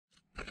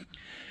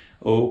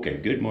Okay,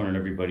 good morning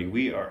everybody.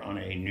 We are on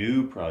a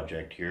new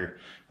project here.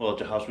 Well,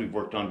 it's a house we've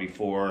worked on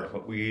before,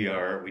 but we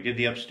did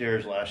the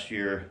upstairs last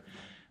year.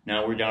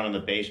 Now we're down in the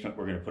basement.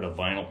 We're gonna put a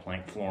vinyl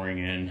plank flooring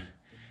in,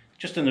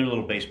 just in their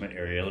little basement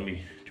area. Let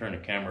me turn the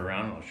camera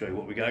around and I'll show you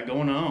what we got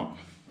going on.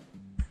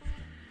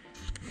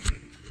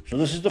 So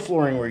this is the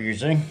flooring we're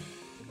using,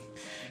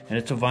 and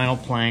it's a vinyl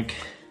plank,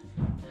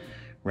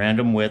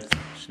 random width,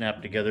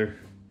 snap together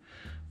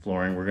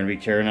flooring. We're gonna be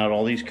tearing out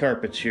all these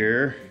carpets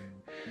here,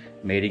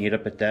 mating it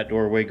up at that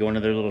doorway, going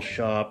to their little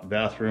shop,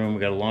 bathroom. We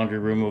got a laundry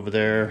room over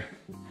there.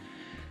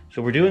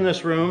 So we're doing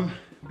this room,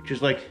 which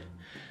is like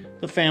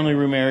the family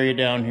room area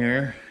down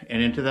here,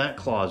 and into that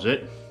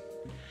closet.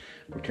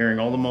 We're tearing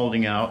all the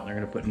molding out, and they're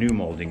gonna put new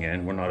molding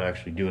in. We're not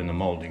actually doing the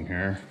molding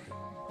here.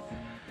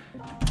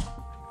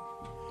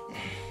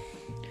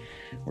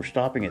 We're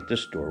stopping at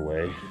this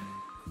doorway.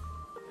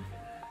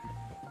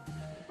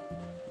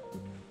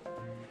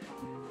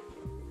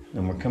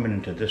 Then we're coming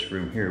into this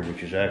room here,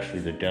 which is actually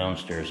the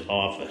downstairs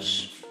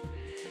office.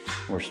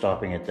 We're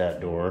stopping at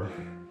that door,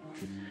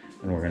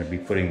 and we're going to be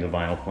putting the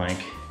vinyl plank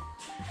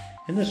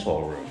in this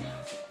whole room.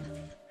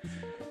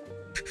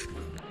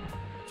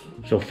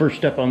 So first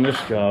step on this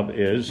job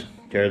is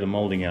tear the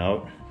molding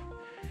out,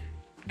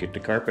 get the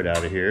carpet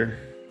out of here,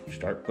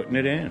 start putting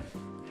it in.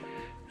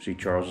 See,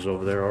 Charles is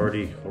over there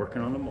already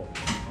working on the mold.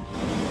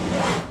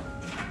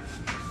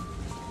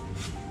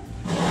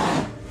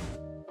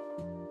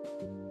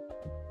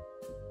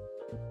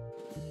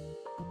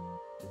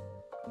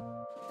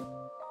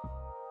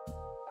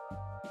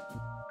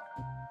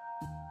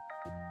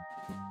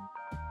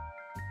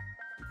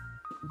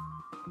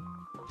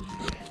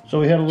 So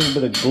we had a little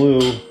bit of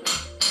glue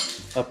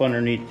up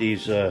underneath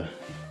these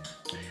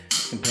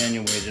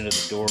companionways into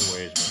the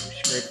doorways. But we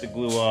scraped the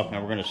glue off.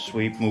 Now we're going to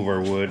sweep, move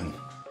our wood, and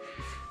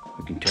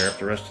we can tear up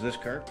the rest of this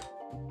carpet.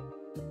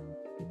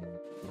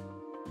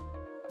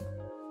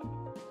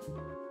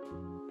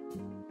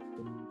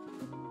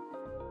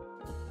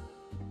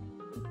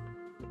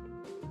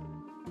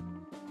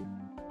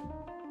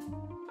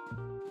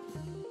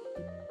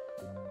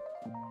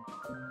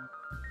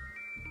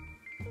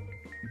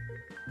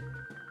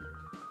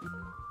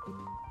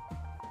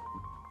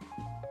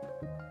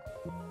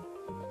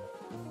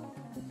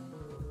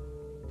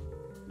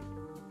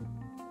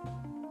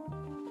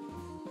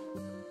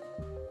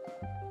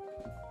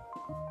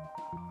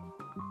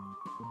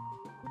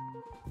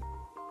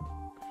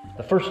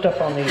 The first step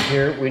on these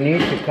here, we need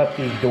to cut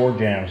these door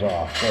jambs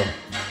off. So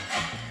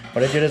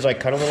what I did is I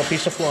cut a little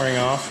piece of flooring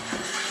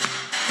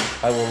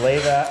off. I will lay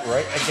that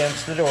right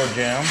against the door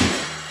jamb,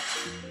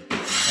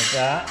 like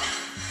that.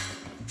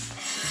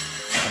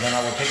 And then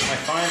I will take my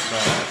fine saw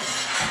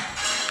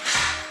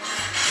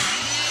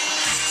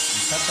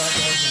and cut that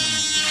door jamb.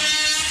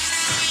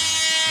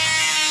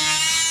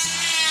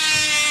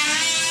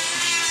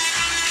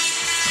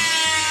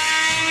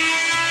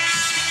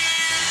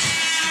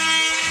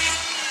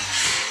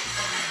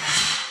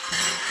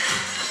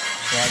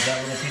 Slide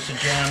that little piece of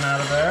jam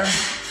out of there.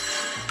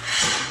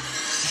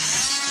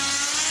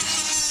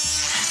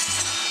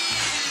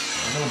 A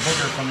little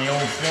booger from the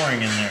old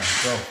flooring in there.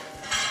 So,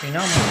 see,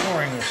 now my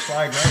flooring will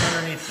slide right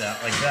underneath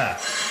that, like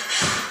that.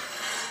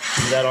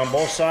 Do that on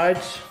both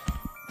sides.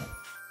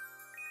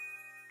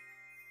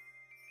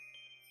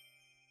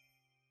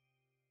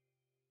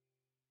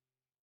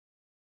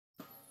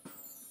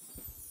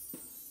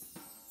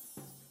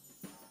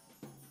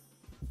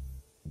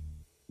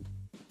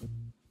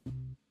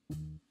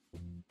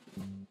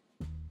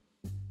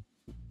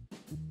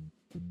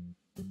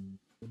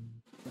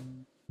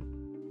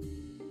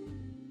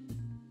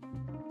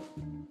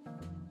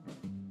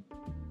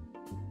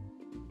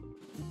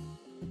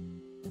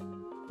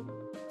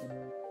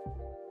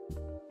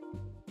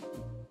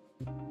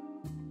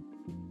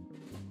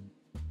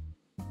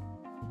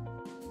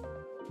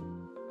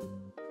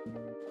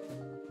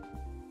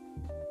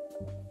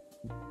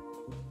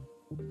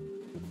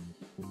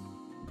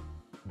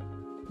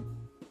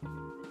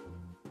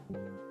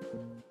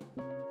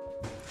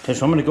 Okay,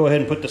 so I'm going to go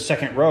ahead and put the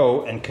second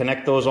row and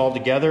connect those all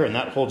together, and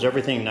that holds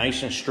everything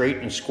nice and straight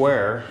and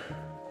square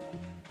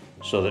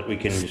so that we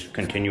can just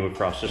continue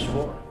across this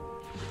floor.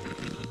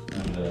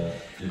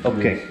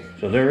 Okay,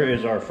 so there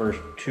is our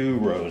first 2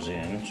 rows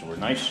in, so we're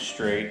nice and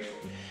straight.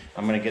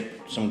 I'm going to get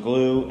some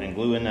glue and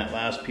glue in that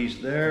last piece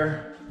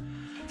there.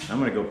 I'm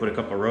going to go put a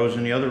couple rows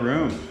in the other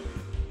room.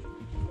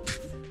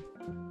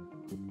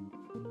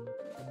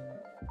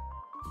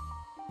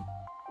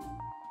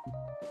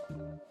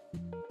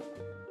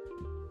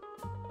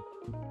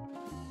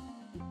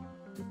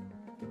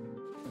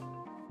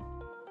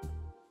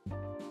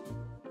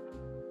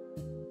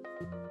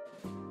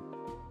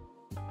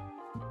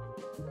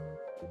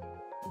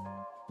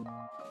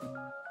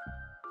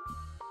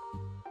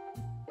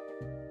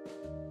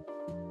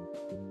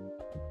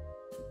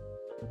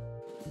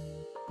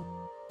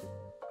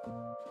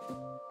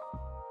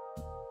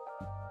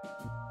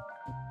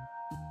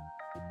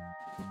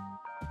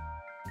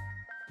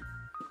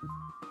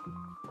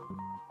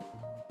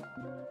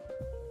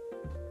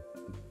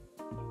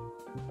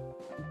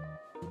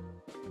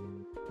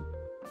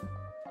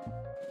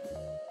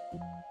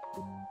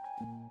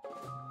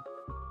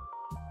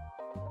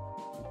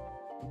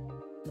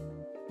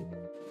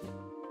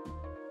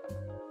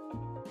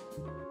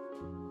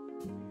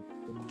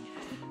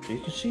 So you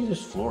can see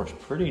this floor is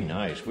pretty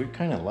nice. We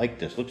kind of like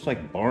this. Looks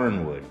like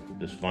barnwood,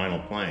 this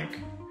vinyl plank.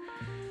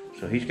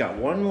 So he's got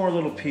one more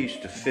little piece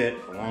to fit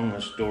along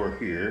this door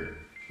here.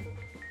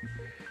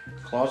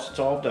 Closet's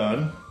all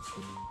done.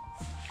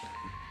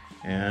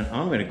 And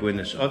I'm gonna go in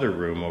this other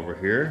room over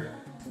here,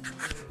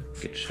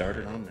 get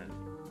started on that.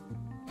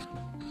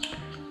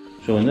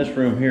 So in this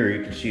room here,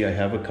 you can see I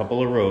have a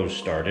couple of rows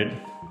started.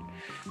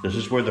 This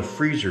is where the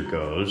freezer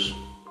goes.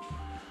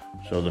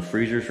 So the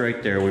freezer's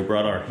right there. We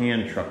brought our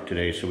hand truck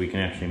today so we can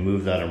actually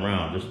move that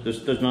around. This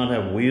does not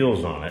have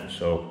wheels on it,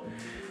 so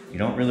you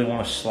don't really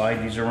want to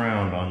slide these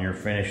around on your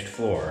finished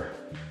floor.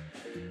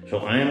 So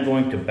I am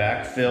going to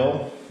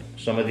backfill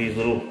some of these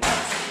little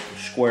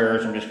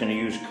squares. I'm just going to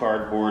use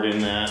cardboard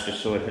in that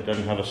just so it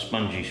doesn't have a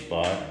spongy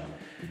spot.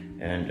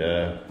 And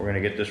we're going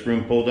to get this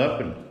room pulled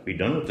up and be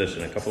done with this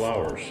in a couple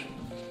hours.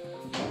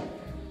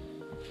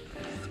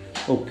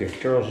 Okay,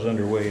 Charles is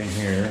underway in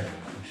here.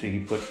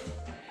 See,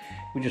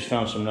 we just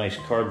found some nice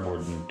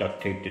cardboard and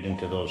duct taped it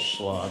into those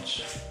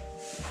slots.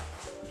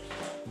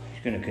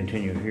 He's going to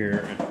continue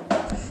here.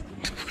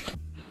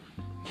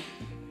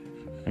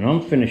 And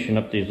I'm finishing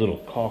up these little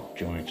caulk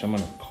joints. I'm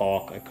going to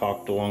caulk. I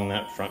caulked along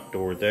that front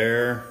door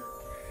there.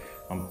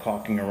 I'm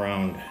caulking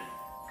around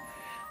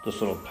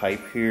this little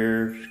pipe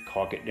here. Just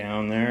caulk it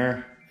down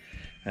there.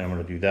 And I'm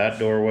going to do that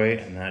doorway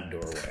and that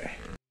doorway.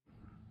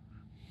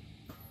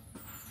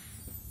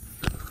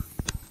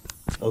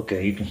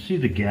 Okay, you can see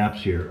the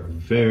gaps here are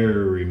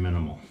very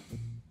minimal.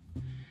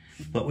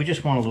 But we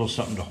just want a little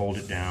something to hold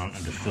it down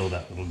and to fill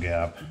that little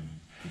gap.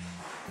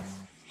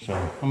 So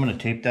I'm going to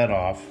tape that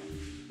off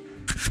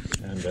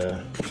and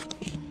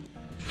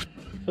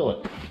fill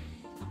it.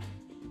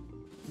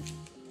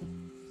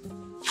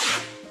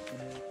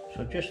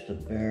 So just the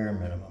bare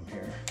minimum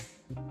here.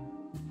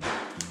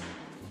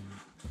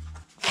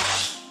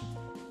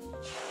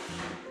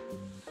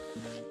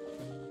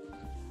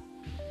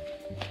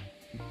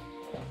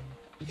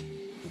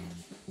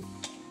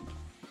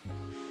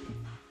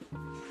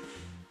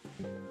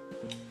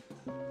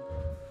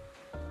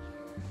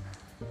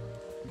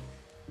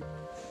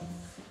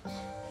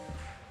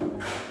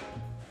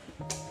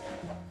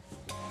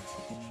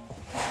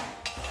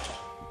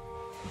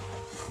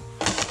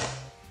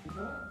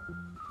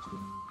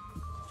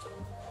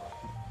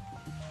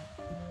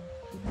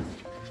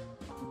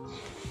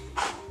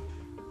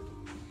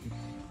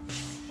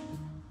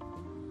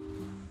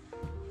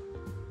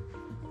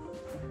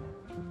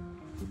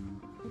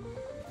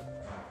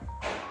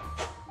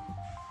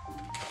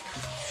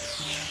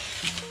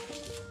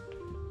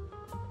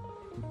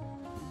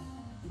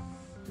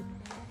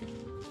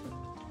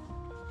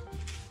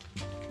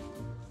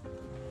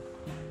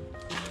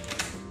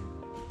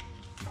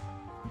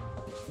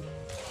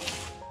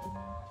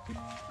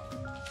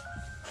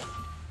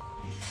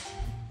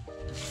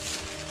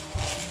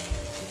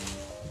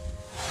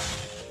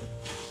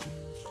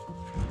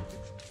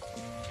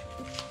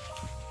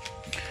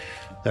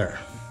 There.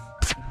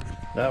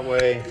 That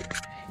way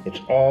it's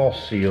all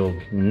sealed.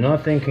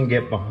 Nothing can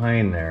get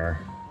behind there.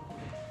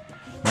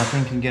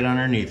 Nothing can get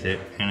underneath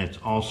it, and it's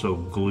also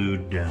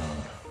glued down.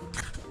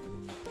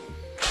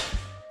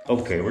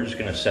 Okay, we're just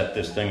gonna set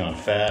this thing on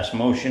fast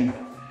motion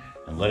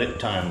and let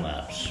it time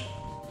lapse.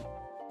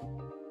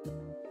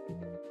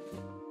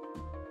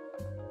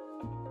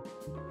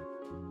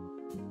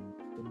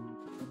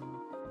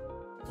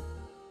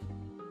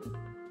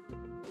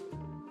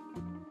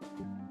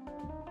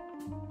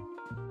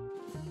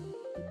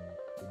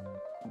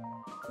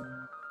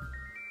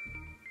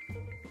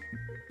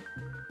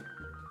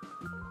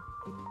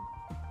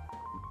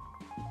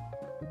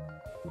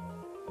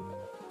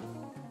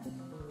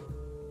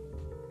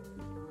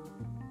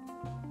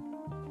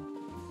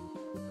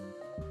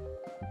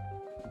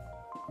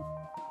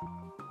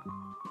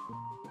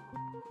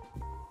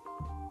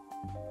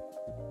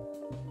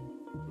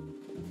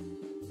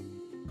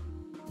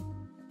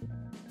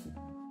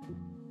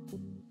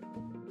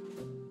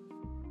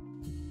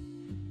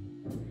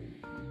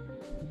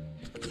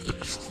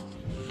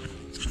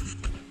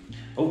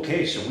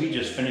 Okay, so we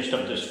just finished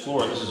up this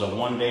floor. This is a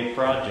one-day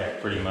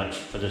project pretty much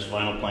for this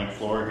vinyl plank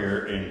floor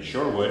here in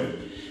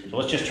Shorewood. So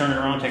let's just turn it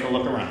around and take a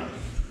look around.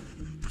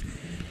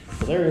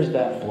 So there is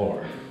that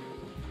floor.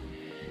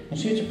 You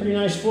see, it's a pretty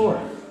nice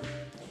floor.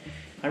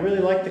 I really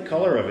like the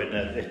color of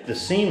it. The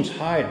seams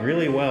hide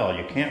really well.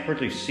 You can't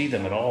hardly see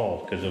them at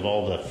all because of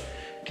all the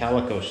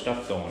calico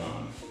stuff going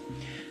on.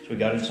 So we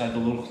got inside the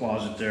little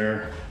closet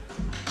there.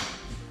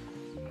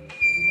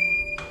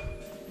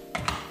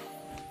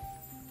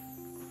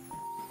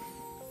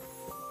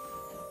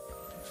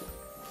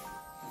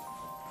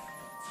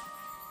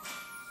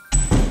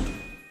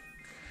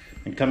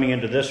 And coming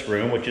into this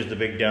room, which is the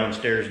big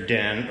downstairs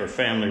den or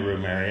family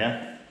room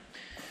area,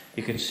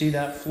 you can see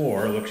that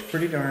floor looks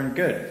pretty darn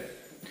good.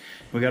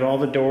 We got all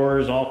the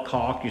doors all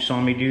caulked. You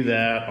saw me do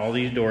that, all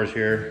these doors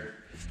here.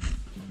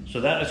 So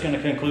that is going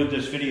to conclude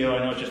this video. I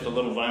know it's just a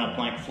little vinyl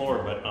plank floor,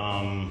 but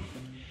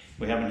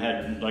we haven't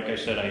had, like I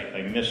said,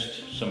 I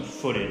missed some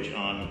footage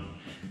on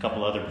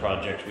couple other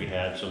projects we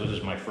had. So this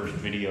is my first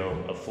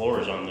video of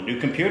floors on the new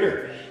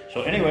computer.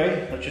 So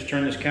anyway, let's just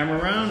turn this camera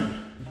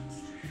around.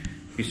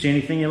 If you see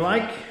anything you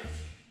like,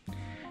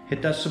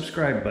 hit that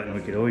subscribe button.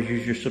 We could always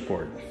use your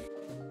support.